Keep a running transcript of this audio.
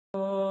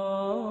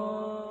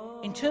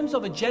In terms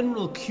of a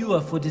general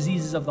cure for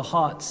diseases of the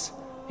hearts,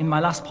 in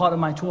my last part of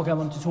my talk, I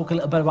want to talk a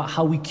little bit about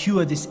how we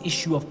cure this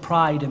issue of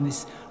pride and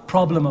this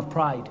problem of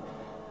pride.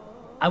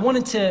 I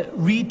wanted to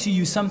read to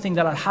you something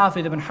that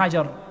Al-Hafidh ibn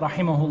Hajar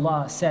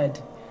rahimahullah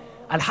said.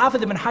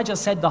 Al-Hafidh ibn Hajar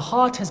said, the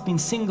heart has been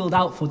singled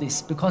out for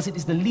this because it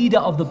is the leader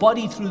of the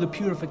body. Through the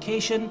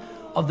purification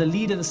of the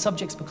leader, the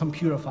subjects become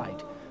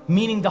purified.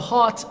 Meaning the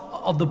heart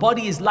of the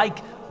body is like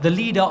the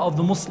leader of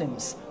the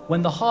Muslims.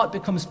 When the heart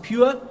becomes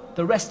pure,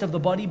 the rest of the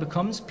body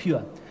becomes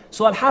pure.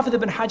 So Al-Hafidh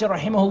ibn Hajar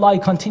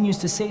rahimahullah continues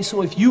to say,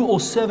 so if you, O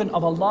servant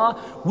of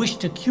Allah, wish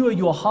to cure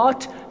your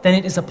heart, then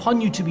it is upon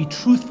you to be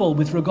truthful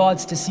with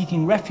regards to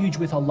seeking refuge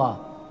with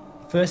Allah.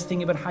 First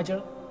thing Ibn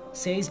Hajar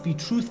says, be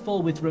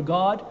truthful with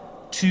regard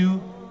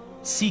to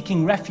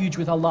seeking refuge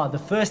with Allah. The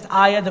first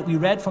ayah that we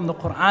read from the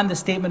Quran, the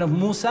statement of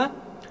Musa,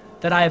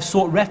 that I have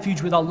sought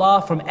refuge with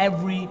Allah from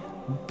every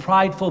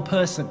prideful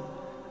person.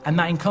 And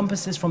that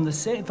encompasses from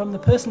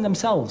the person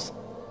themselves.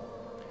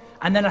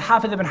 And then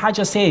Al-Hafidh ibn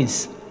Hajar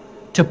says,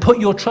 to put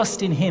your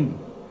trust in Him,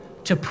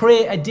 to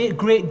pray a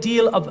great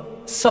deal of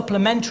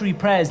supplementary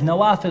prayers,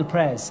 nawafil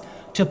prayers,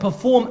 to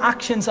perform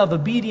actions of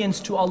obedience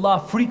to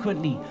Allah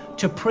frequently,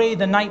 to pray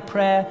the night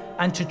prayer,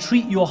 and to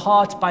treat your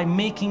heart by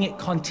making it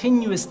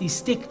continuously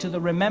stick to the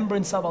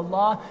remembrance of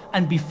Allah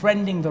and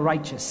befriending the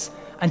righteous,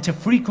 and to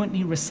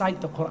frequently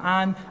recite the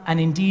Quran, and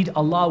indeed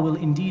Allah will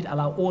indeed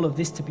allow all of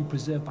this to be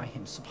preserved by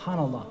Him.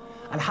 Subhanallah.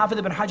 Al-Hafidh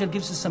ibn Hajar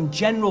gives us some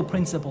general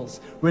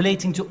principles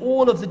relating to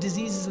all of the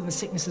diseases and the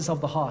sicknesses of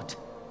the heart.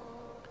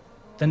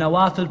 The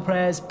nawafil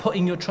prayers,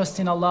 putting your trust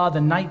in Allah, the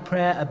night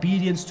prayer,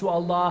 obedience to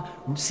Allah,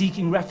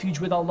 seeking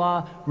refuge with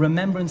Allah,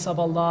 remembrance of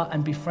Allah,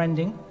 and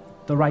befriending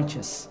the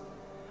righteous.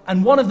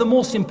 And one of the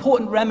most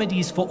important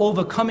remedies for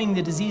overcoming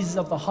the diseases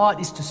of the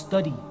heart is to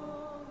study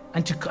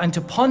and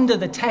to ponder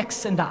the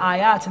texts and the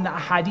ayat and the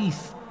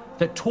ahadith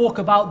that talk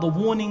about the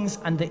warnings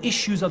and the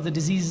issues of the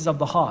diseases of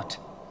the heart.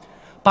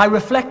 By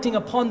reflecting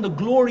upon the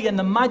glory and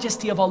the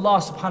majesty of Allah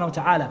subhanahu wa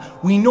ta'ala,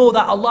 we know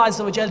that Allah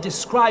Azza wa Jal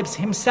describes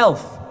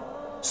Himself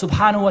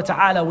subhanahu wa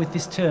ta'ala with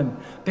this term,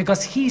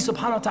 because He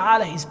subhanahu wa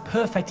ta'ala is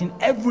perfect in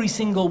every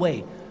single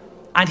way.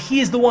 And He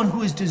is the one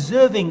who is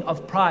deserving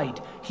of pride.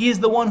 He is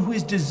the one who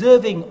is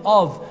deserving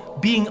of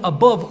being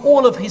above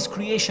all of His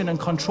creation and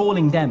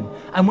controlling them.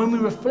 And when we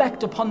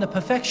reflect upon the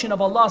perfection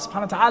of Allah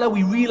subhanahu wa ta'ala,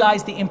 we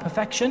realize the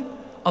imperfection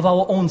of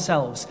our own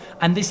selves.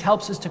 And this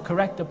helps us to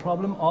correct the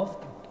problem of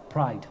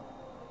pride.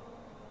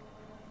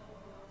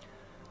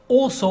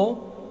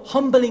 Also,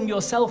 humbling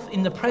yourself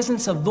in the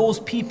presence of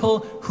those people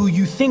who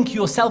you think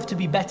yourself to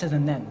be better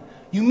than them.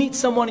 You meet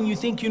someone and you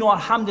think, you know,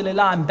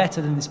 alhamdulillah, I'm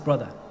better than this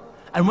brother.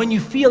 And when you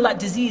feel that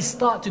disease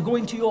start to go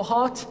into your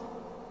heart,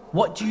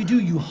 what do?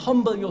 You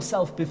humble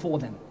yourself before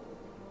them.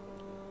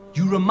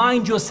 You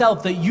remind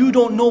yourself that you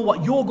don't know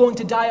what you're going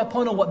to die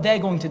upon or what they're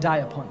going to die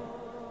upon.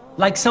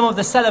 Like some of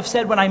the Salaf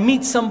said, when I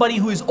meet somebody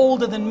who is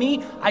older than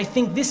me, I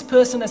think this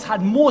person has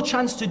had more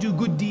chance to do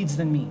good deeds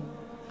than me.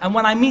 And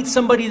when I meet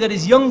somebody that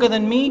is younger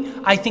than me,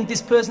 I think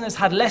this person has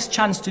had less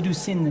chance to do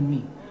sin than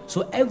me.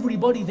 So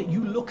everybody that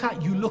you look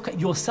at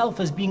yourself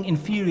as being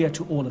inferior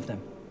to all of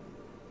them.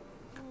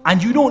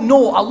 And you don't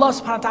know Allah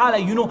subhanahu wa ta'ala,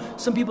 you know,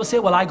 some people say,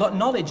 well, I got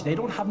knowledge. They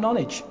don't have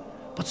knowledge.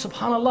 But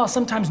subhanAllah,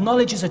 sometimes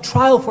knowledge is a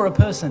trial for a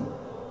person.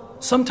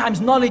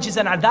 Sometimes knowledge is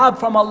an adab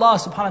from Allah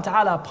subhanahu wa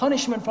ta'ala, a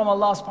punishment from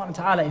Allah subhanahu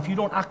wa ta'ala if you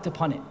don't act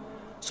upon it.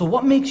 So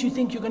what makes you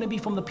think you're going to be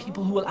from the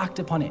people who will act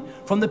upon it?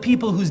 From the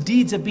people whose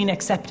deeds have been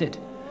accepted?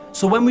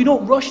 So when we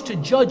don't rush to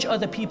judge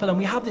other people, and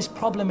we have this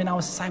problem in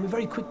our society, we're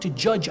very quick to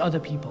judge other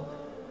people.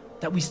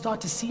 That we start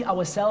to see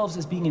ourselves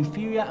as being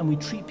inferior and we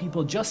treat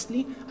people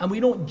justly and we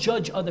don't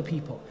judge other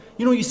people.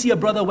 You know, you see a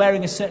brother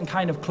wearing a certain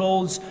kind of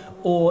clothes,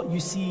 or you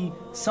see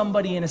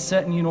somebody in a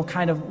certain, you know,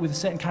 with a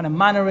certain kind of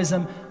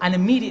mannerism, and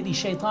immediately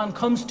shaitan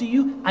comes to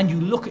you and you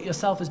look at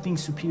yourself as being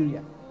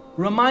superior.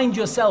 Remind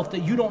yourself that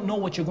you don't know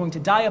what you're going to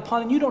die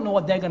upon and you don't know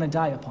what they're going to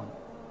die upon.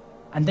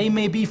 And they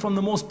may be from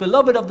the most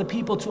beloved of the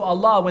people to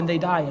Allah when they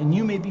die, and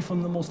you may be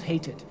from the most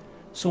hated.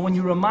 So when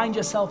you remind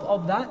yourself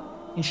of that,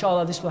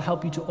 inshallah, this will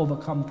help you to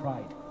overcome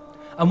pride.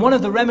 And one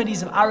of the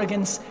remedies of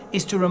arrogance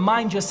is to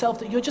remind yourself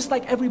that you're just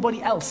like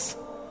everybody else.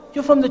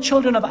 You're from the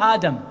children of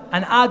Adam,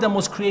 and Adam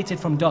was created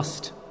from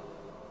dust.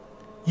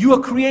 You were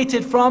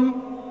created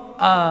from,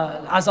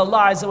 as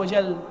Allah Azza wa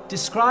Jal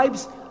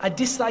describes, a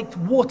disliked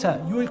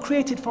water. You were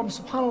created from,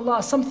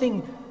 subhanAllah,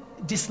 something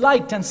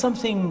disliked and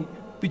something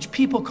which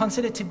people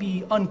consider to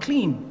be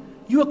unclean.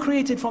 You were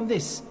created from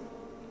this.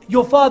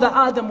 Your father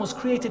Adam was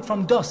created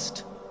from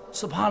dust.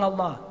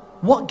 Subhanallah.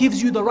 What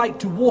gives you the right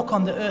to walk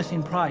on the earth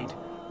in pride?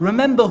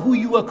 Remember who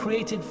you were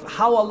created,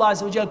 how Allah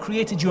Azza wa Jal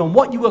created you and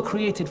what you were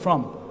created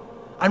from.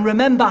 And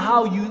remember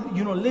how you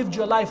lived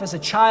your life as a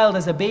child,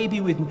 as a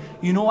baby with,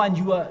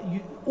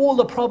 and all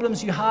the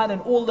problems you had and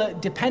all the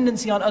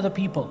dependency on other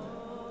people.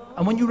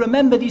 And when you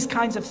remember these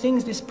kinds of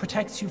things, this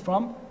protects you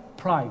from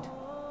pride.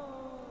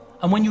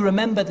 And when you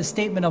remember the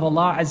statement of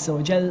Allah Azza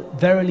wa Jal,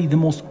 verily the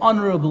most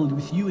honorable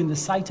with you in the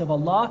sight of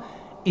Allah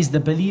is the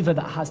believer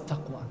that has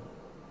taqwa.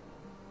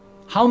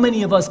 How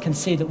many of us can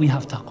say that we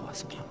have taqwa?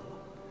 SubhanAllah.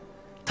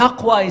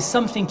 Taqwa is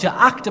something to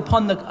act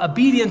upon the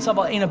obedience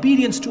in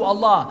obedience to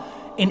Allah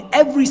in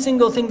every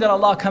single thing that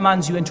Allah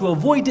commands you, and to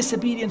avoid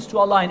disobedience to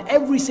Allah in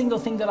every single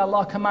thing that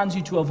Allah commands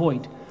you to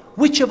avoid.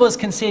 Which of us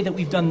can say that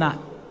we've done that?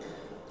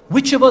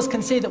 Which of us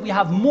can say that we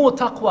have more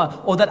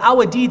taqwa, or that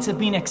our deeds have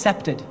been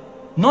accepted?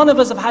 None of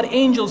us have had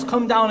angels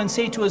come down and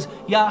say to us,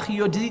 Ya akhi,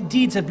 your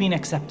deeds have been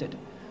accepted.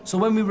 So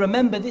when we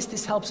remember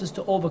this helps us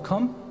to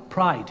overcome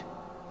pride.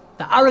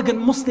 The arrogant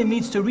Muslim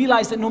needs to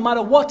realize that no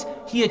matter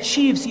what he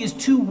achieves, he is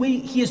too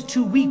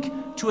weak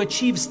to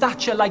achieve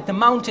stature like the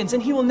mountains,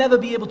 and he will never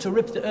be able to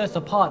rip the earth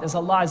apart, as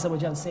Allah Azza wa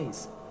Jal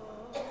says.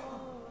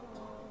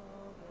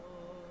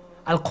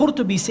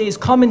 Al-Qurtubi says,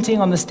 commenting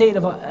on the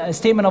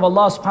statement of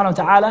Allah subhanahu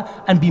wa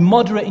ta'ala, and be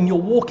moderate in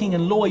your walking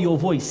and lower your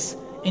voice.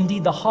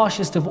 Indeed, the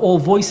harshest of all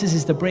voices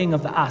is the braying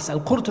of the ass.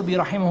 Al-Qurtubi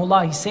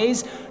rahimahullah, he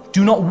says,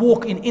 do not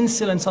walk in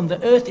insolence on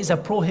the earth is a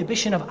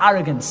prohibition of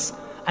arrogance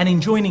and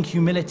enjoining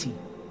humility.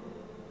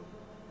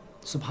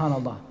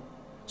 Subhanallah.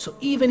 So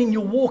even in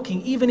your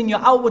walking, even in your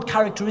outward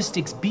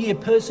characteristics, be a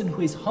person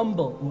who is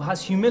humble, who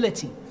has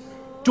humility.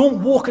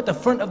 Don't walk at the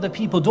front of the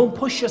people. Don't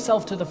push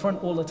yourself to the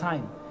front all the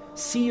time.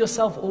 See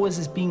yourself always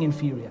as being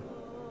inferior.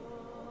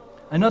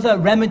 Another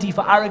remedy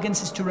for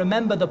arrogance is to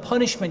remember the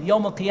punishment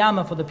Yawm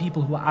al-Qiyamah for the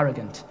people who are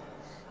arrogant.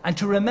 And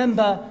to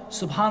remember,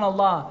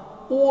 subhanallah,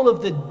 all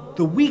of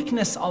the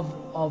weakness of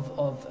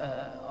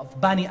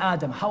Bani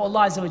Adam. How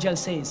Allah Azza wa Jal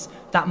says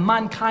that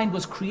mankind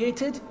was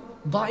created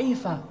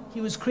da'ifa. He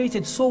was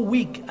created so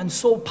weak and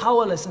so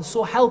powerless and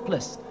so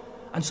helpless.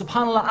 And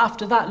subhanallah,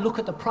 after that, look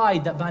at the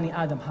pride that Bani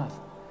Adam have.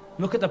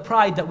 Look at the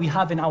pride that we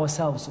have in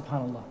ourselves,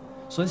 subhanallah.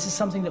 So this is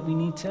something that we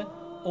need to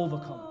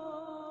overcome.